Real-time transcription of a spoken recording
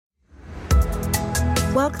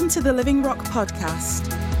Welcome to the Living Rock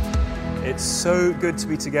Podcast. It's so good to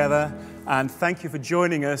be together, and thank you for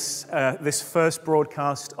joining us this first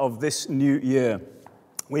broadcast of this new year.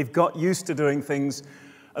 We've got used to doing things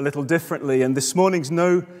a little differently, and this morning's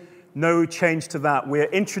no change to that.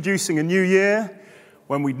 We're introducing a new year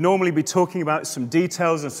when we'd normally be talking about some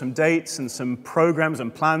details and some dates and some programs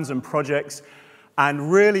and plans and projects,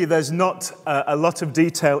 and really there's not a lot of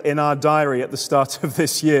detail in our diary at the start of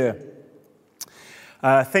this year.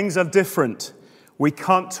 Things are different. We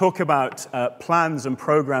can't talk about plans and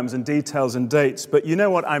programs and details and dates, but you know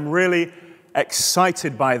what? I'm really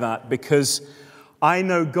excited by that because I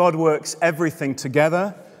know God works everything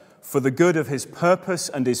together for the good of His purpose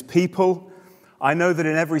and His people. I know that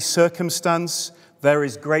in every circumstance there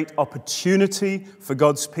is great opportunity for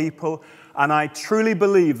God's people, and I truly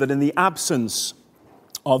believe that in the absence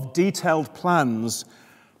of detailed plans,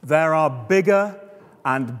 there are bigger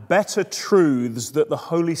and better truths that the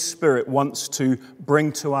Holy Spirit wants to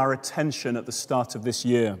bring to our attention at the start of this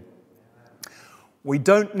year. We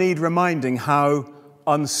don't need reminding how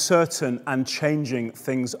uncertain and changing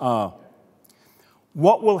things are.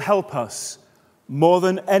 What will help us more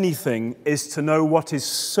than anything is to know what is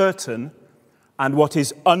certain and what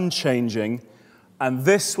is unchanging, and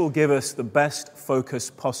this will give us the best focus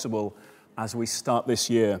possible as we start this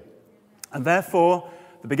year. And therefore,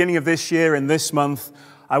 the beginning of this year, in this month,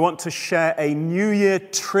 I want to share a New Year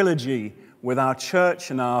trilogy with our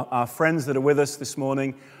church and our friends that are with us this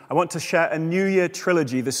morning. I want to share a New Year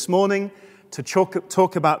trilogy this morning to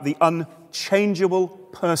talk about the unchangeable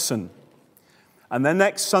person. And then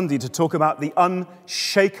next Sunday to talk about the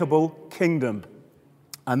unshakable kingdom.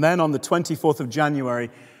 And then on the 24th of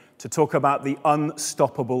January to talk about the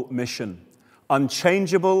unstoppable mission.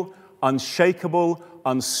 Unchangeable, unshakable,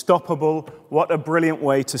 unstoppable. What a brilliant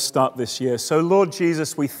way to start this year. So Lord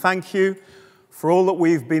Jesus, we thank you for all that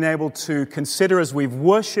we've been able to consider as we've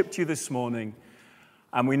worshipped you this morning.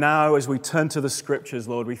 And we now, as we turn to the scriptures,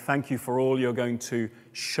 Lord, we thank you for all you're going to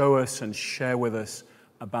show us and share with us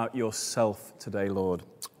about yourself today, Lord.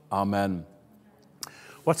 Amen.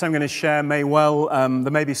 What I'm going to share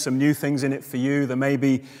there may be some new things in it for you. There may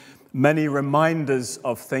be many reminders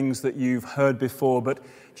of things that you've heard before, but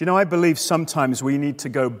do you know, I believe sometimes we need to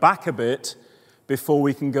go back a bit before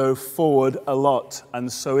we can go forward a lot. And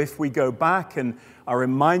so if we go back and are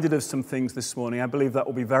reminded of some things this morning, I believe that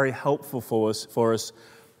will be very helpful for us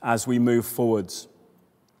as we move forwards.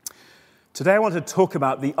 Today I want to talk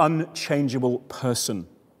about the unchangeable person.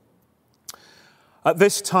 At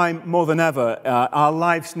this time, more than ever, our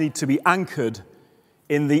lives need to be anchored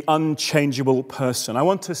in the unchangeable person. I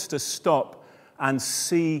want us to stop and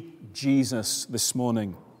see Jesus this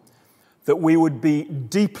morning, that we would be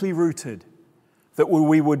deeply rooted, that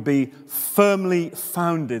we would be firmly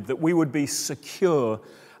founded, that we would be secure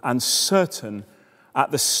and certain at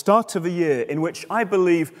the start of a year in which I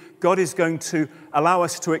believe God is going to allow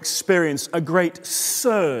us to experience a great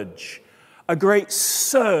surge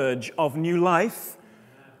of new life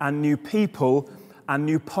and new people and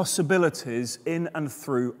new possibilities in and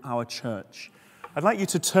through our church. I'd like you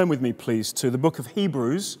to turn with me, please, to the book of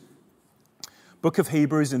Hebrews. Book of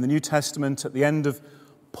Hebrews in the New Testament. At the end of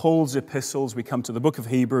Paul's epistles, we come to the book of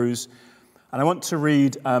Hebrews. And I want to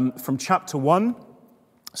read from chapter 1,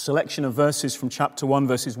 a selection of verses from chapter 1,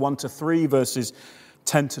 verses 1 to 3, verses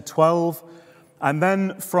 10 to 12. And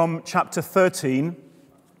then from chapter 13,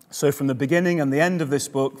 so from the beginning and the end of this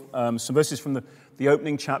book, some verses from the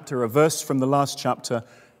opening chapter, a verse from the last chapter,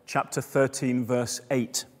 chapter 13, verse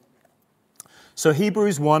 8. So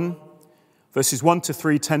Hebrews 1, verses 1 to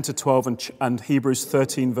 3, 10 to 12, and Hebrews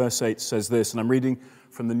 13, verse 8 says this, and I'm reading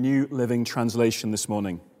from the New Living Translation this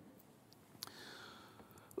morning.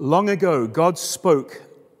 Long ago, God spoke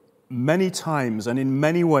many times and in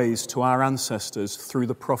many ways to our ancestors through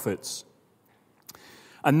the prophets.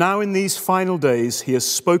 And now in these final days, He has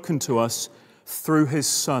spoken to us through His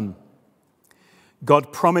Son.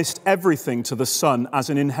 God promised everything to the Son as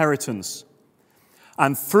an inheritance.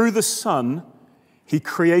 And through the Son, He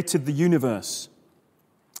created the universe.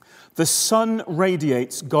 The Son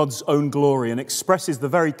radiates God's own glory and expresses the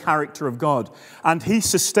very character of God. And He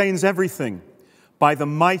sustains everything by the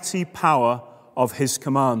mighty power of His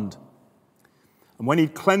command. And when He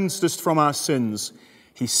cleansed us from our sins,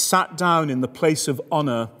 He sat down in the place of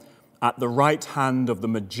honor at the right hand of the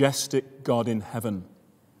majestic God in heaven.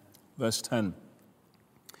 Verse 10.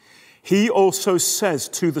 He also says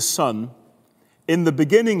to the Son, in the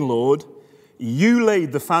beginning, Lord, you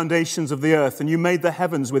laid the foundations of the earth and you made the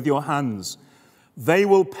heavens with your hands. They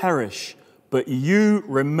will perish, but you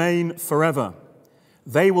remain forever.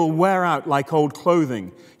 They will wear out like old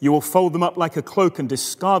clothing. You will fold them up like a cloak and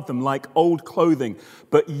discard them like old clothing.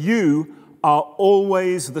 But you are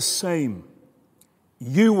always the same.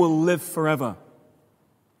 You will live forever.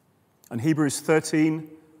 And Hebrews 13,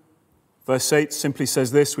 verse 8 simply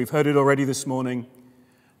says this. We've heard it already this morning.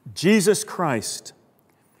 Jesus Christ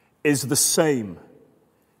is the same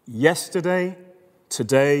yesterday,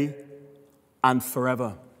 today, and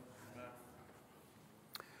forever.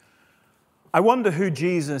 I wonder who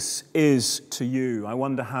Jesus is to you. I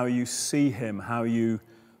wonder how you see him, how you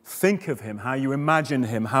think of him, how you imagine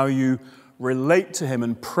him, how you relate to him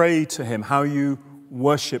and pray to him, how you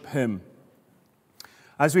worship him.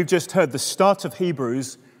 As we've just heard, the start of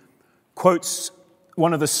Hebrews quotes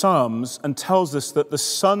one of the Psalms and tells us that the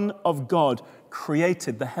Son of God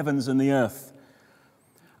created the heavens and the earth,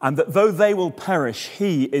 and that though they will perish,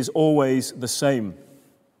 he is always the same.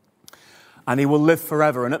 And he will live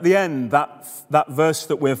forever. And at the end, that verse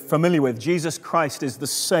that we're familiar with, Jesus Christ is the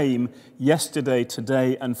same yesterday,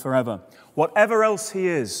 today, and forever. Whatever else he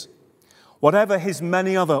is, whatever his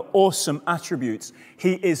many other awesome attributes,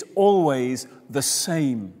 he is always the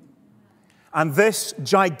same. And this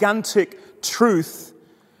gigantic truth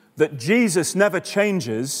that Jesus never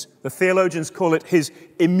changes, the theologians call it his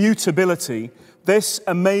immutability, this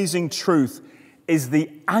amazing truth is the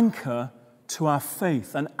anchor to our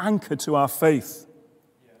faith, an anchor to our faith.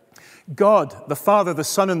 God, the Father, the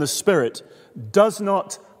Son, and the Spirit, does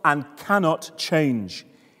not and cannot change.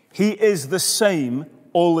 He is the same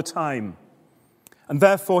all the time. And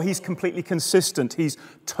therefore, he's completely consistent. He's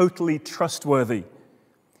totally trustworthy.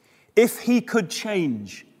 If he could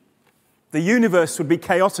change, the universe would be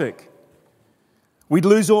chaotic. We'd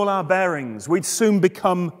lose all our bearings. We'd soon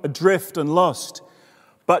become adrift and lost.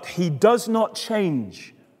 But he does not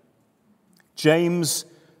change. James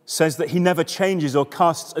says that he never changes or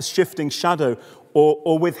casts a shifting shadow,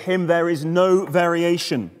 or with him there is no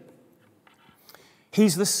variation.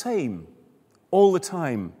 He's the same all the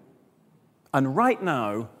time. And right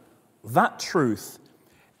now, that truth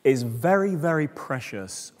is very, very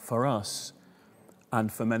precious for us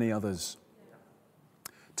and for many others.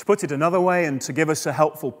 To put it another way and to give us a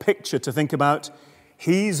helpful picture to think about,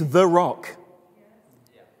 he's the rock.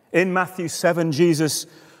 In Matthew 7, Jesus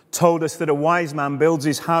told us that a wise man builds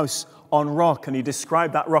his house on rock, and he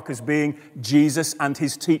described that rock as being Jesus and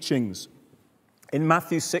his teachings. In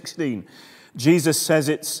Matthew 16, Jesus says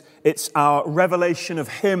it's our revelation of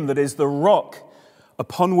him that is the rock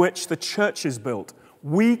upon which the church is built.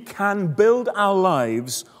 We can build our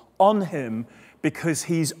lives on him because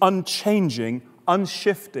he's unchanging,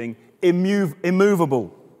 unshifting,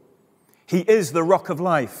 immovable. He is the rock of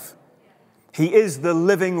life. He is the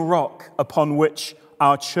living rock upon which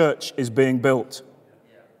our church is being built.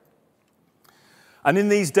 And in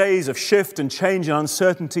these days of shift and change and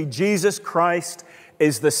uncertainty, Jesus Christ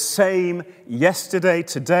is the same yesterday,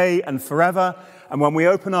 today, and forever. And when we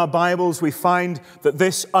open our Bibles, we find that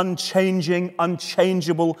this unchanging,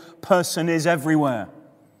 unchangeable person is everywhere.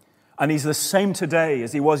 And he's the same today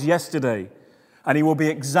as he was yesterday. And he will be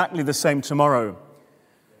exactly the same tomorrow.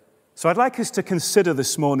 So I'd like us to consider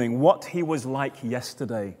this morning what he was like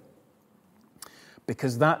yesterday,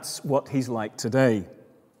 because that's what he's like today.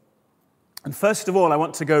 And first of all, I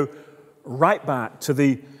want to go right back to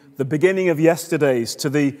the beginning of yesterday's, to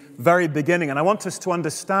the very beginning. And I want us to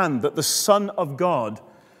understand that the Son of God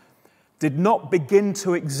did not begin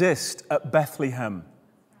to exist at Bethlehem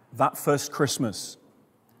that first Christmas.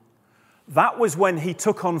 That was when he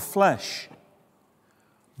took on flesh.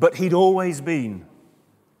 But he'd always been,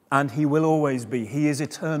 and he will always be. He is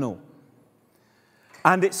eternal.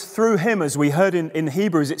 And it's through him, as we heard in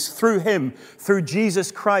Hebrews, it's through him, through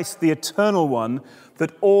Jesus Christ, the eternal one,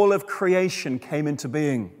 that all of creation came into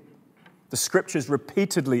being. The scriptures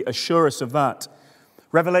repeatedly assure us of that.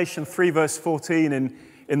 Revelation 3 verse 14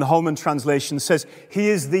 in the Holman translation says, he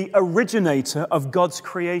is the originator of God's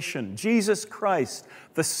creation. Jesus Christ,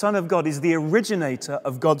 the Son of God, is the originator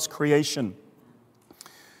of God's creation.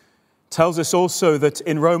 Tells us also that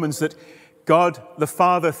in Romans that God the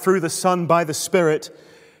Father, through the Son, by the Spirit,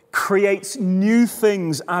 creates new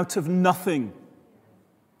things out of nothing.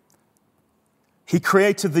 He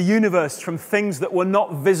created the universe from things that were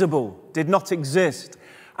not visible, did not exist.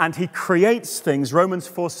 And he creates things, Romans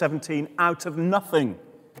 4:17, out of nothing.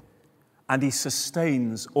 And he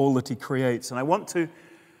sustains all that he creates. And I want to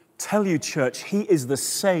tell you, church, he is the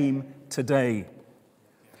same today.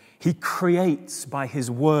 He creates by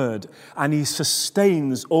his word, and he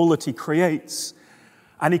sustains all that he creates.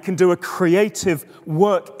 And he can do a creative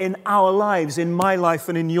work in our lives, in my life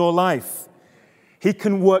and in your life. He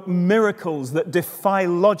can work miracles that defy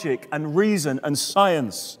logic and reason and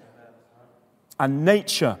science and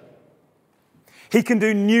nature. He can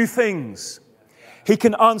do new things. He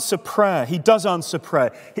can answer prayer. He does answer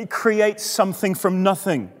prayer. He creates something from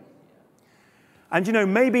nothing.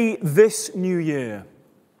 And maybe this new year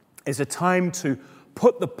is a time to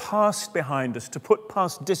put the past behind us, to put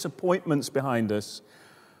past disappointments behind us,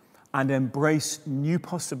 and embrace new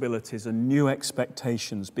possibilities and new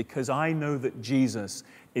expectations, because I know that Jesus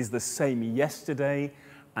is the same yesterday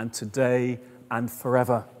and today and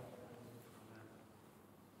forever.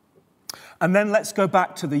 And then let's go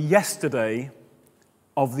back to the yesterday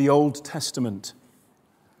of the Old Testament.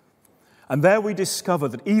 And there we discover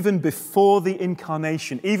that even before the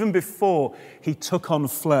incarnation, even before he took on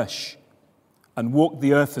flesh and walked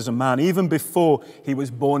the earth as a man, even before he was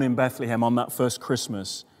born in Bethlehem on that first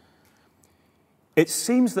Christmas, it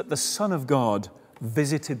seems that the Son of God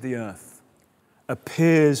visited the earth,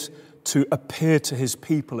 appears to appear to his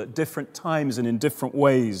people at different times and in different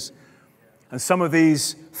ways. And some of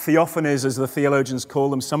these theophanies, as the theologians call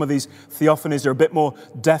them, some of these theophanies are a bit more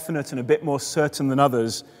definite and a bit more certain than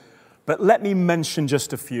others. But let me mention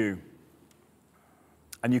just a few.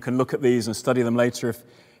 And you can look at these and study them later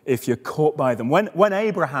if you're caught by them. When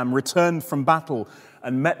Abraham returned from battle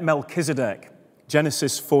and met Melchizedek,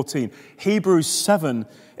 Genesis 14, Hebrews 7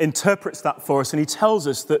 interprets that for us, and he tells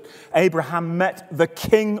us that Abraham met the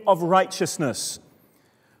King of righteousness,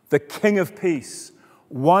 the King of peace,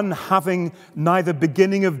 one having neither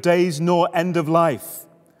beginning of days nor end of life,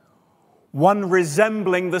 one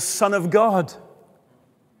resembling the Son of God.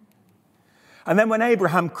 And then when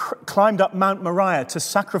Abraham climbed up Mount Moriah to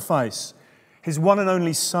sacrifice his one and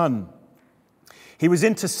only son, he was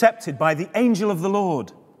intercepted by the angel of the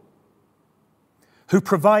Lord, who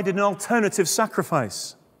provided an alternative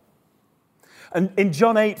sacrifice. And in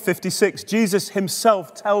John 8:56, Jesus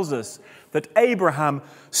himself tells us that Abraham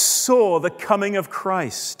saw the coming of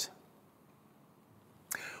Christ.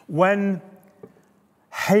 When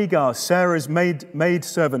Hagar, Sarah's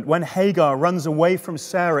maidservant, when Hagar runs away from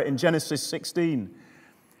Sarah in Genesis 16,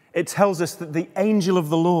 it tells us that the angel of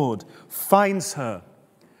the Lord finds her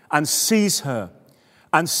and sees her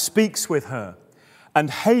and speaks with her. And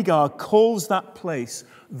Hagar calls that place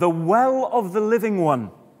the well of the living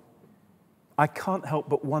one. I can't help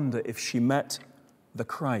but wonder if she met the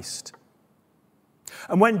Christ.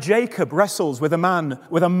 And when Jacob wrestles with a man,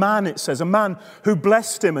 it says, a man who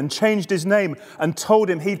blessed him and changed his name and told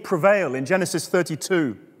him he'd prevail in Genesis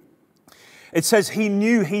 32, it says he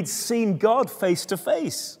knew he'd seen God face to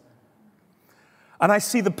face. And I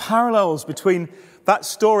see the parallels between that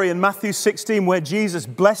story in Matthew 16 where Jesus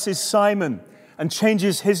blesses Simon and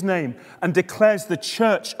changes his name and declares the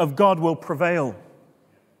church of God will prevail.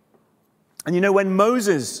 And when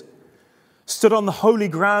Moses stood on the holy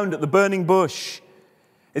ground at the burning bush,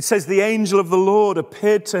 it says the angel of the Lord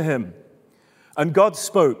appeared to him, and God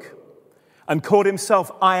spoke and called himself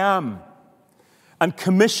I am, and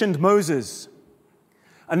commissioned Moses.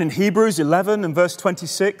 And in Hebrews 11 and verse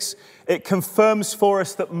 26, it confirms for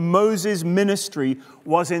us that Moses' ministry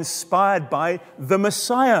was inspired by the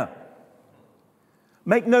Messiah.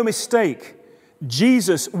 Make no mistake,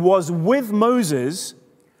 Jesus was with Moses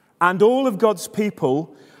and all of God's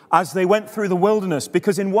people as they went through the wilderness,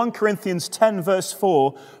 because in 1 Corinthians 10 verse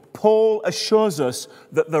 4, Paul assures us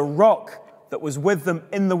that the rock that was with them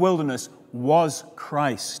in the wilderness was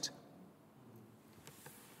Christ.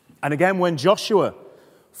 And again, when Joshua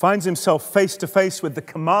finds himself face to face with the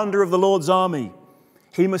commander of the Lord's army,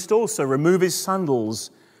 he must also remove his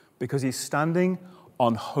sandals because he's standing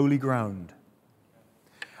on holy ground.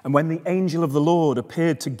 And when the angel of the Lord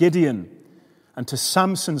appeared to Gideon and to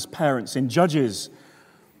Samson's parents in Judges,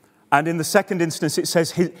 and in the second instance it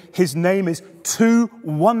says his name is too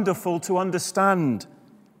wonderful to understand.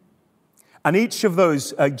 And each of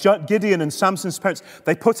those, Gideon and Samson's parents,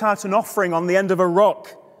 they put out an offering on the end of a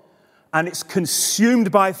rock, and it's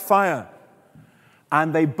consumed by fire.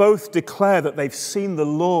 And they both declare that they've seen the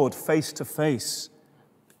Lord face to face.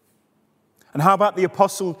 And how about the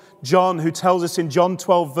Apostle John, who tells us in John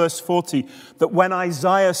 12, verse 40, that when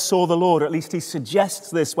Isaiah saw the Lord, or at least he suggests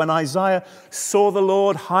this, when Isaiah saw the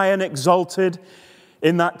Lord high and exalted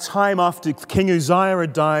in that time after King Uzziah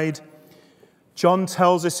had died, John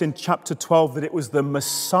tells us in chapter 12 that it was the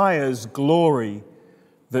Messiah's glory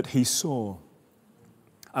that he saw.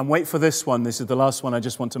 And wait for this one. This is the last one I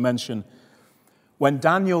just want to mention. When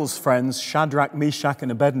Daniel's friends, Shadrach, Meshach,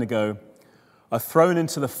 and Abednego, are thrown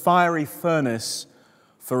into the fiery furnace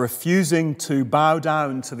for refusing to bow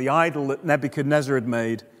down to the idol that Nebuchadnezzar had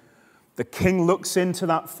made, the king looks into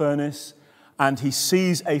that furnace and he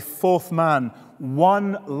sees a fourth man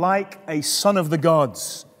one like a son of the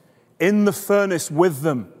gods in the furnace with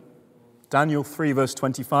them. Daniel 3, verse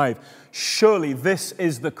 25. Surely this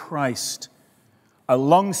is the Christ,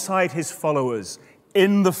 alongside his followers,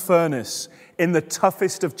 in the furnace, in the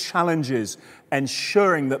toughest of challenges,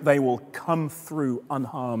 ensuring that they will come through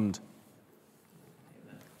unharmed.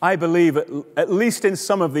 I believe, at least in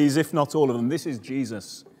some of these, if not all of them, this is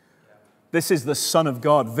Jesus. This is the Son of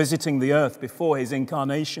God visiting the earth before his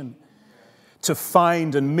incarnation to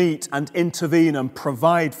find and meet and intervene and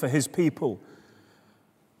provide for his people.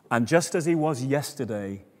 And just as he was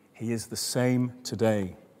yesterday, he is the same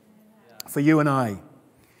today. For you and I,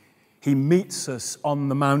 he meets us on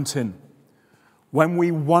the mountain when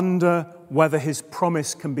we wonder whether his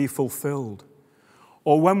promise can be fulfilled,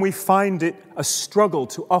 or when we find it a struggle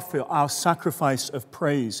to offer our sacrifice of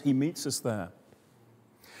praise. He meets us there.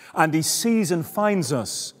 And he sees and finds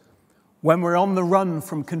us when we're on the run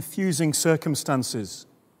from confusing circumstances.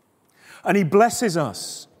 And he blesses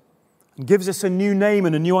us and gives us a new name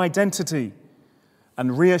and a new identity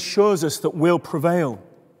and reassures us that we'll prevail.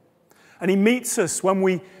 And he meets us when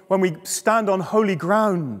we stand on holy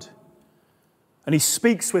ground, and he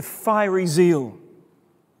speaks with fiery zeal.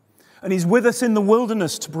 And he's with us in the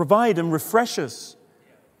wilderness to provide and refresh us.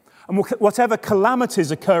 And whatever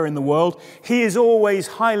calamities occur in the world, he is always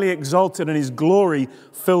highly exalted and his glory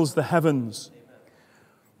fills the heavens.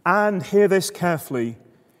 And hear this carefully,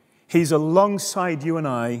 he's alongside you and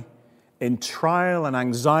I in trial and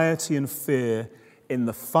anxiety and fear in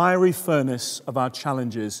the fiery furnace of our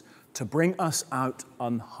challenges to bring us out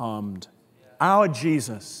unharmed. Our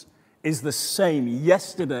Jesus is the same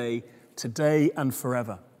yesterday, today, and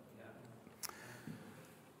forever.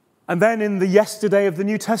 And then in the yesterday of the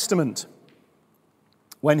New Testament,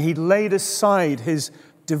 when he'd laid aside his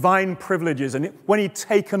divine privileges and when he'd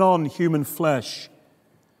taken on human flesh,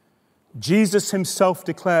 Jesus himself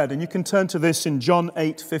declared, and you can turn to this in John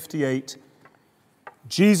 8:58,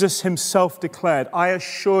 Jesus himself declared, I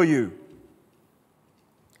assure you,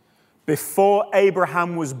 before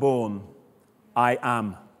Abraham was born, I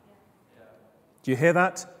am. Do you hear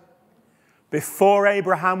that? Before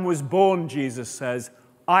Abraham was born, Jesus says,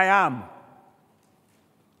 I am.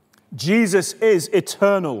 Jesus is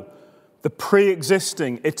eternal, the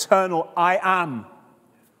pre-existing, eternal I am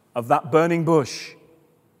of that burning bush.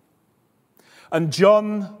 And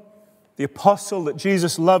John, the apostle that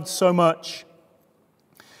Jesus loved so much,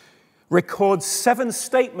 records 7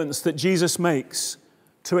 statements that Jesus makes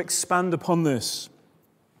to expand upon this.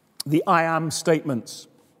 The I am statements.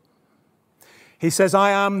 He says,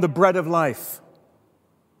 I am the bread of life.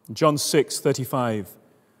 John 6:35.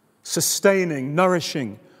 Sustaining,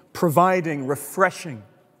 nourishing, providing, refreshing,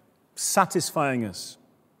 satisfying us.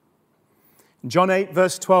 In John 8,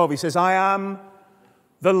 verse 12, he says, I am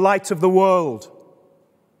the light of the world.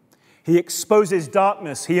 He exposes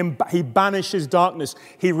darkness. He banishes darkness.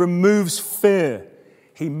 He removes fear.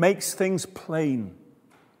 He makes things plain.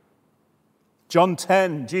 John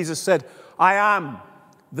 10, Jesus said, I am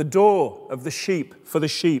the door of the sheep for the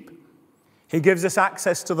sheep. He gives us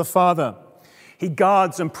access to the Father. He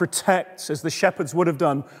guards and protects, as the shepherds would have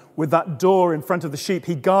done with that door in front of the sheep.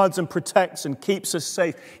 He guards and protects and keeps us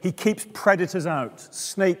safe. He keeps predators out,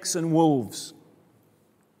 snakes and wolves.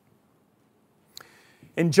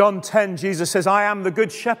 In John 10, Jesus says, I am the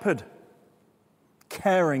good shepherd,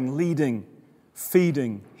 caring, leading,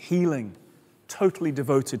 feeding, healing, totally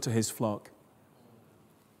devoted to his flock.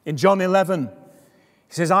 In John 11,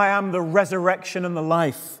 he says, I am the resurrection and the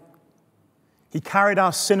life. He carried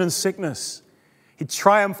our sin and sickness. He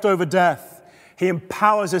triumphed over death. He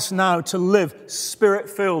empowers us now to live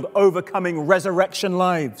spirit-filled, overcoming resurrection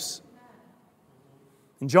lives.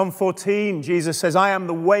 In John 14, Jesus says, I am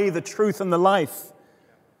the way, the truth, and the life.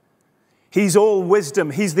 He's all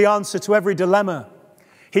wisdom. He's the answer to every dilemma.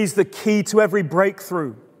 He's the key to every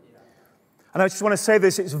breakthrough. And I just want to say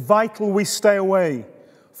this, it's vital we stay away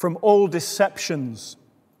from all deceptions.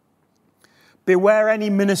 Beware any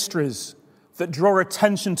ministries that draw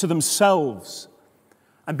attention to themselves,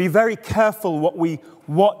 and be very careful what we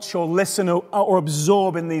watch or listen or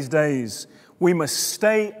absorb in these days. We must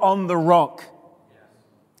stay on the rock.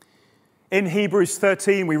 In Hebrews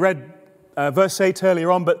 13, we read verse 8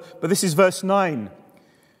 earlier on, but this is verse 9.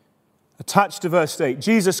 Attached to verse 8,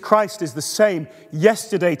 Jesus Christ is the same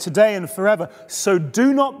yesterday, today, and forever. So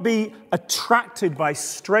do not be attracted by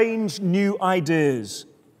strange new ideas.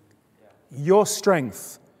 Your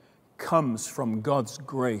strength comes from God's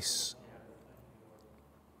grace.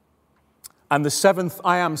 And the 7th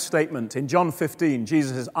I am statement in John 15,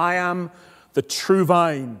 Jesus says, I am the true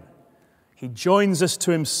vine. He joins us to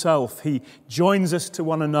himself. He joins us to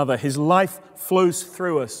one another. His life flows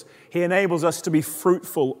through us. He enables us to be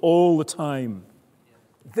fruitful all the time.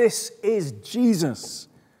 This is Jesus,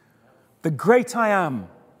 the great I am,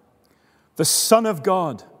 the Son of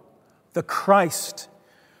God, the Christ,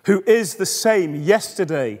 who is the same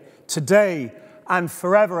yesterday, today, and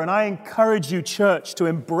forever. And I encourage you, church, to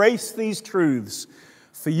embrace these truths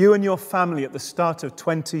for you and your family at the start of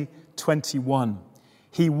 2021.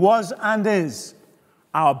 He was and is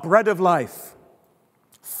our bread of life,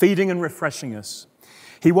 feeding and refreshing us.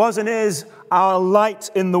 He was and is our light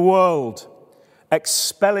in the world,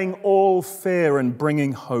 expelling all fear and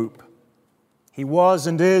bringing hope. He was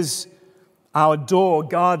and is our door,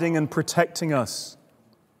 guarding and protecting us.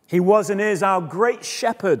 He was and is our great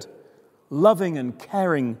shepherd, loving and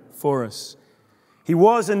caring for us. He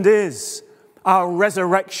was and is our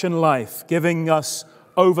resurrection life, giving us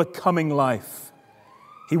overcoming life.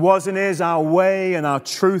 He was and is our way and our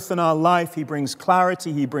truth and our life. He brings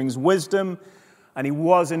clarity, he brings wisdom, and he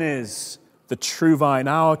was and is the true vine,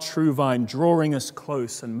 our true vine, drawing us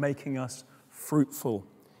close and making us fruitful.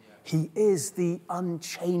 He is the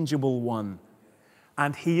unchangeable one,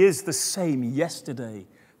 and he is the same yesterday,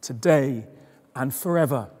 today, and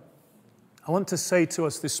forever. I want to say to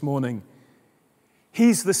us this morning,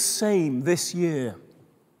 he's the same this year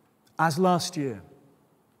as last year,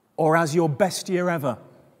 or as your best year ever.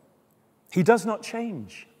 He does not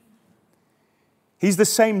change. He's the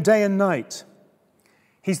same day and night.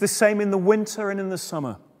 He's the same in the winter and in the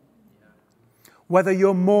summer. Whether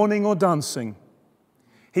you're mourning or dancing,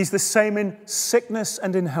 he's the same in sickness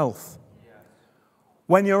and in health.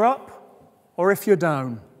 When you're up or if you're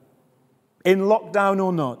down, in lockdown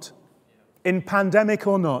or not, in pandemic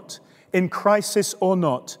or not, in crisis or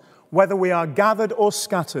not, whether we are gathered or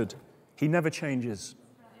scattered, he never changes.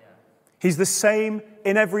 He's the same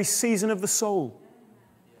in every season of the soul.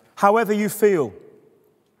 However you feel,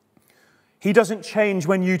 he doesn't change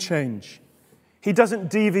when you change. He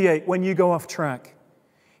doesn't deviate when you go off track.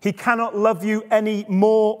 He cannot love you any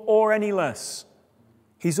more or any less.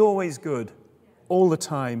 He's always good, all the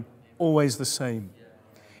time, always the same.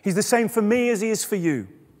 He's the same for me as he is for you.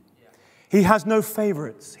 He has no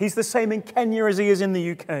favorites. He's the same in Kenya as he is in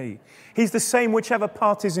the UK. He's the same whichever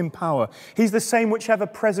party's in power. He's the same whichever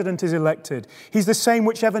president is elected. He's the same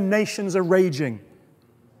whichever nations are raging.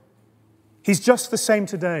 He's just the same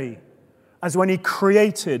today as when he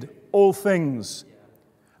created all things,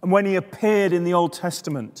 and when he appeared in the Old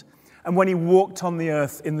Testament, and when he walked on the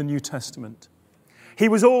earth in the New Testament. He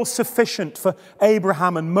was all sufficient for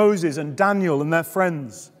Abraham and Moses and Daniel and their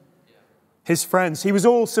friends. His friends. He was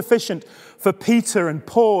all sufficient for Peter and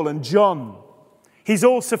Paul and John. He's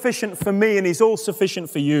all sufficient for me, and he's all sufficient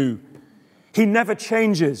for you. He never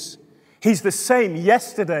changes. He's the same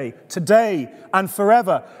yesterday, today, and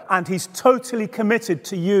forever, and he's totally committed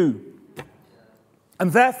to you.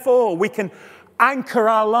 And therefore, we can anchor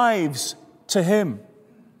our lives to him.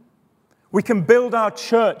 We can build our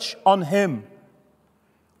church on him.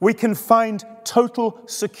 We can find total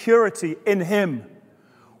security in him.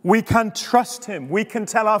 We can trust him. We can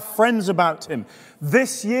tell our friends about him.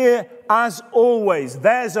 This year, as always,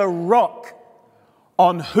 there's a rock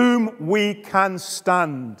on whom we can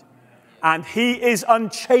stand. And he is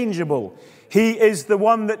unchangeable. He is the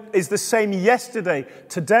one that is the same yesterday,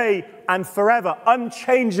 today, and forever.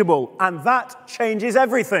 Unchangeable. And that changes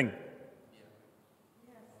everything.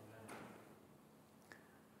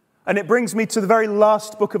 And it brings me to the very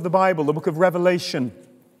last book of the Bible, the book of Revelation.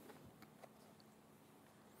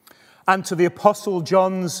 And to the Apostle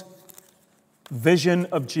John's vision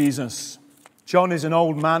of Jesus. John is an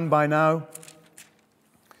old man by now.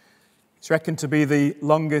 He's reckoned to be the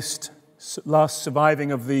last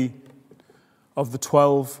surviving of the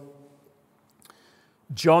 12.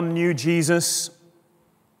 John knew Jesus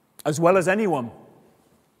as well as anyone.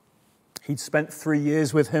 He'd spent 3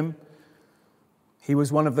 years with him. He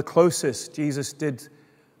was one of the closest. Jesus did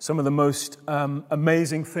some of the most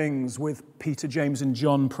amazing things with Peter, James, and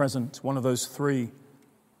John present, one of those three.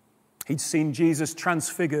 He'd seen Jesus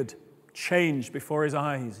transfigured, changed before his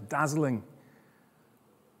eyes, dazzling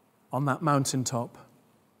on that mountaintop.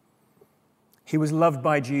 He was loved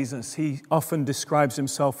by Jesus. He often describes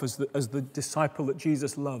himself as the disciple that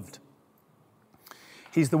Jesus loved.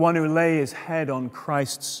 He's the one who lay his head on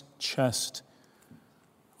Christ's chest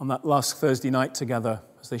on that last Thursday night together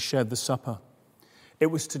as they shared the supper. It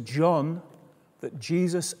was to John that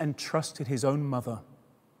Jesus entrusted his own mother.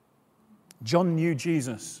 John knew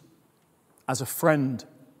Jesus as a friend,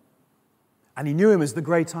 and he knew him as the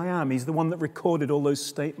great I am. He's the one that recorded all those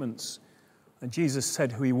statements, and Jesus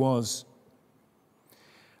said who he was.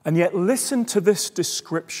 And yet listen to this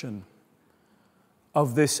description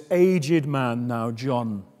of this aged man now,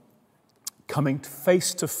 John, coming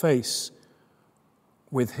face to face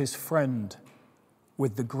with his friend,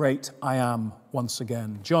 with the great I Am once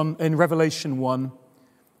again. John, in Revelation 1, I'm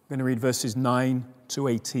going to read verses 9 to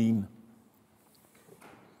 18.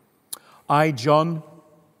 I, John,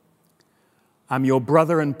 am your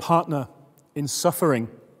brother and partner in suffering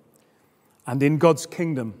and in God's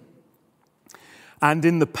kingdom and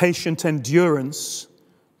in the patient endurance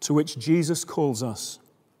to which Jesus calls us.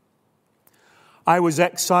 I was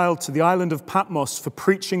exiled to the island of Patmos for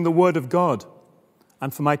preaching the word of God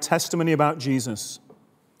and for my testimony about Jesus.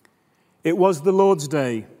 It was the Lord's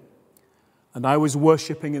day, and I was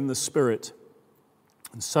worshiping in the Spirit.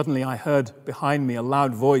 And suddenly I heard behind me a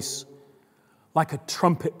loud voice, like a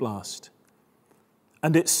trumpet blast.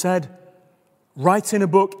 And it said, "Write in a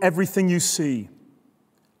book everything you see,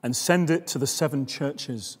 and send it to the 7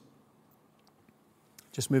 churches."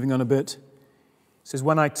 Just moving on a bit. It says,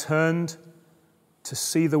 when I turned to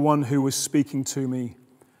see the one who was speaking to me,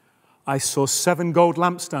 I saw 7 gold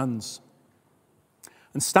lampstands.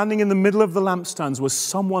 And standing in the middle of the lampstands was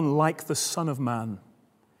someone like the Son of Man.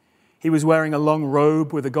 He was wearing a long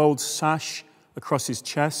robe with a gold sash across his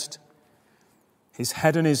chest. His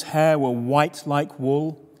head and his hair were white like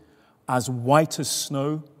wool, as white as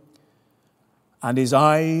snow. And his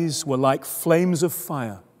eyes were like flames of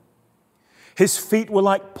fire. His feet were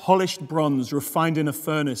like polished bronze refined in a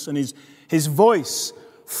furnace, and his voice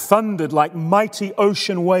thundered like mighty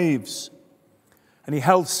ocean waves. And he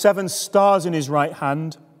held 7 stars in his right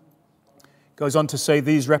hand. Goes on to say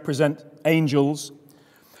these represent angels.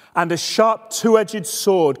 And a sharp 2-edged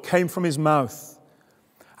sword came from his mouth.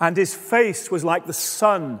 And his face was like the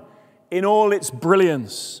sun in all its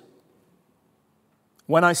brilliance.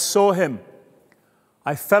 When I saw him,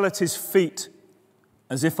 I fell at his feet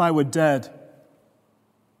as if I were dead.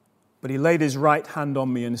 But he laid his right hand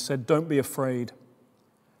on me and said, "Don't be afraid.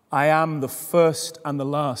 I am the first and the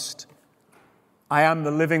last. I am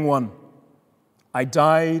the living one. I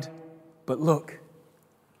died, but look,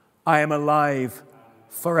 I am alive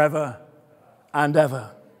forever and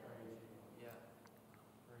ever."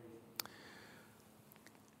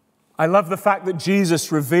 I love the fact that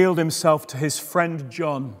Jesus revealed himself to his friend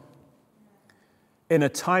John in a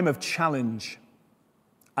time of challenge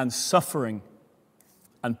and suffering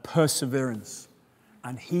and perseverance.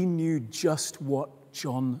 And he knew just what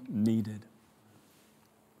John needed.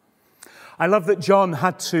 I love that John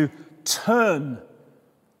had to turn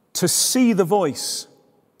to see the voice.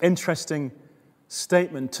 Interesting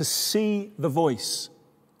statement, to see the voice.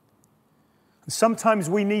 And sometimes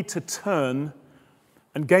we need to turn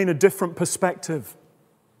and gain a different perspective.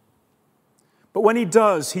 But when he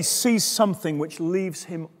does, he sees something which leaves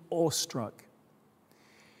him awestruck.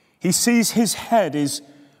 He sees his head is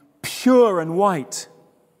pure and white.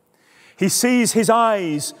 He sees his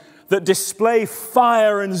eyes that display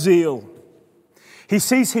fire and zeal. He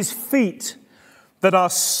sees his feet that are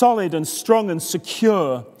solid and strong and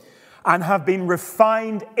secure and have been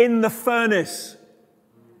refined in the furnace.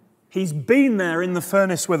 He's been there in the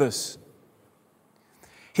furnace with us.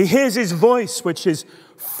 He hears his voice, which is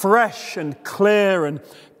fresh and clear and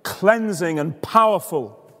cleansing and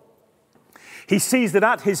powerful. He sees that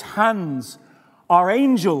at his hands are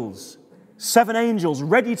angels, 7 angels,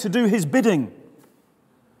 ready to do his bidding.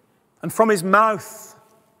 And from his mouth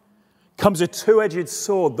comes a 2-edged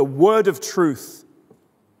sword, the word of truth.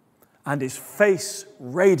 And his face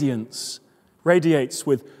radiates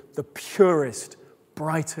with the purest,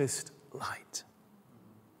 brightest light.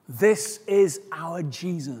 This is our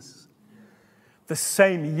Jesus, the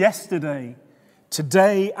same yesterday,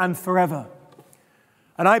 today, and forever.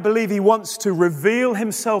 And I believe he wants to reveal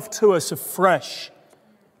himself to us afresh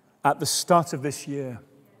at the start of this year.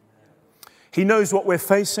 He knows what we're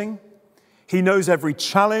facing. He knows every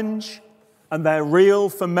challenge, and they're real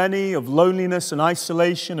for many, of loneliness and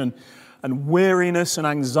isolation and weariness and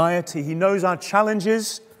anxiety. He knows our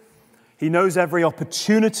challenges. He knows every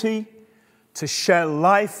opportunity to share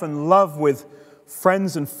life and love with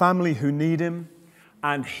friends and family who need him.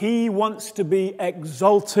 And he wants to be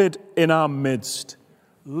exalted in our midst,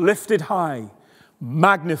 lifted high,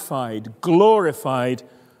 magnified, glorified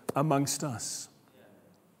amongst us.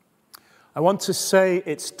 I want to say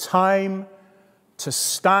it's time to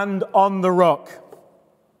stand on the rock,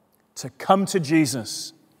 to come to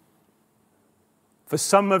Jesus. For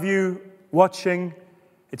some of you watching,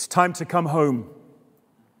 it's time to come home.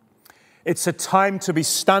 It's a time to be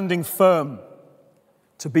standing firm,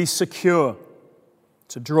 to be secure,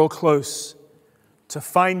 to draw close, to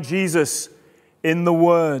find Jesus in the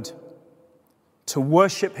Word, to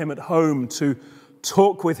worship him at home, to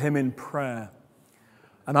talk with him in prayer.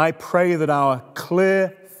 And I pray that our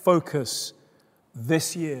clear focus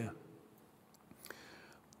this year,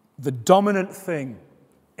 the dominant thing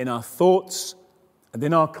in our thoughts and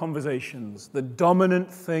in our conversations, the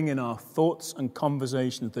dominant thing in our thoughts and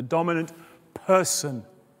conversations, the dominant person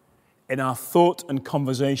in our thought and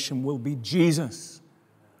conversation will be Jesus,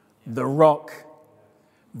 the rock,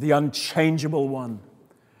 the unchangeable one,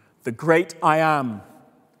 the great I am,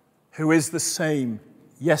 who is the same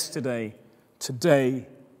yesterday, today,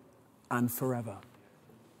 and forever.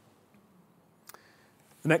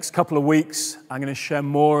 The next couple of weeks, I'm going to share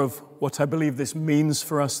more of what I believe this means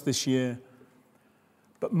for us this year.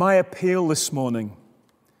 But my appeal this morning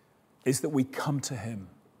is that we come to him,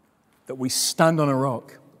 that we stand on a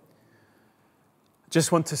rock. I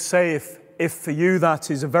just want to say, if for you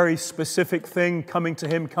that is a very specific thing, coming to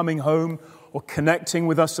him, coming home, or connecting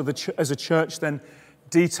with us as a church, then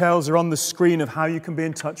details are on the screen of how you can be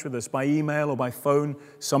in touch with us by email or by phone.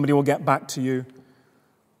 Somebody will get back to you.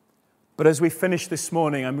 But as we finish this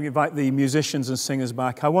morning, I'm going to invite the musicians and singers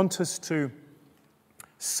back. I want us to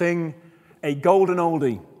sing a golden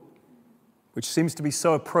oldie, which seems to be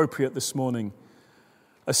so appropriate this morning.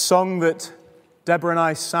 A song that Deborah and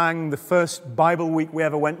I sang the first Bible week we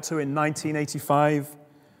ever went to in 1985.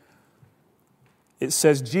 It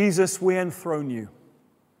says, Jesus, we enthrone you.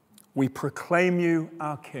 We proclaim you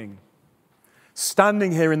our King.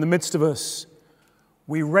 Standing here in the midst of us,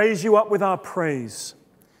 we raise you up with our praise.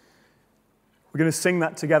 We're going to sing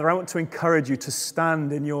that together. I want to encourage you to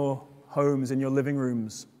stand in your homes, in your living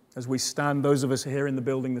rooms. As we stand, those of us here in the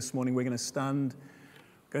building this morning, we're going to stand,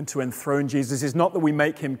 going to enthrone Jesus. It's not that we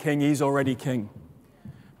make him king, he's already king.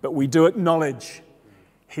 But we do acknowledge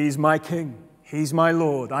he's my king, he's my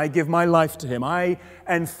Lord. I give my life to him, I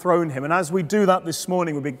enthrone him. And as we do that this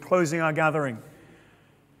morning, we'll be closing our gathering.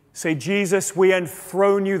 Say, Jesus, we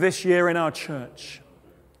enthrone you this year in our church.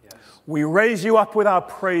 Yes. We raise you up with our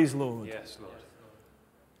praise, Lord. Yes, Lord.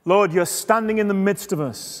 Lord, you're standing in the midst of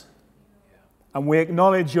us. And we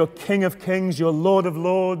acknowledge you're King of Kings, you're Lord of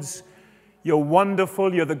Lords, you're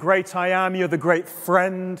wonderful, you're the great I am, you're the great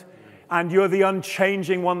friend, and you're the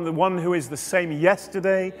unchanging one, the one who is the same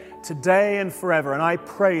yesterday, today, and forever. And I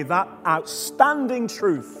pray that outstanding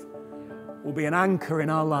truth will be an anchor in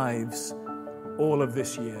our lives all of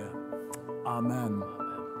this year. Amen.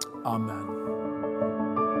 Amen.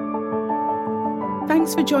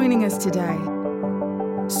 Thanks for joining us today.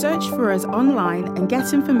 Search for us online and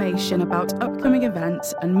get information about upcoming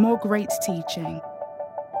events and more great teaching.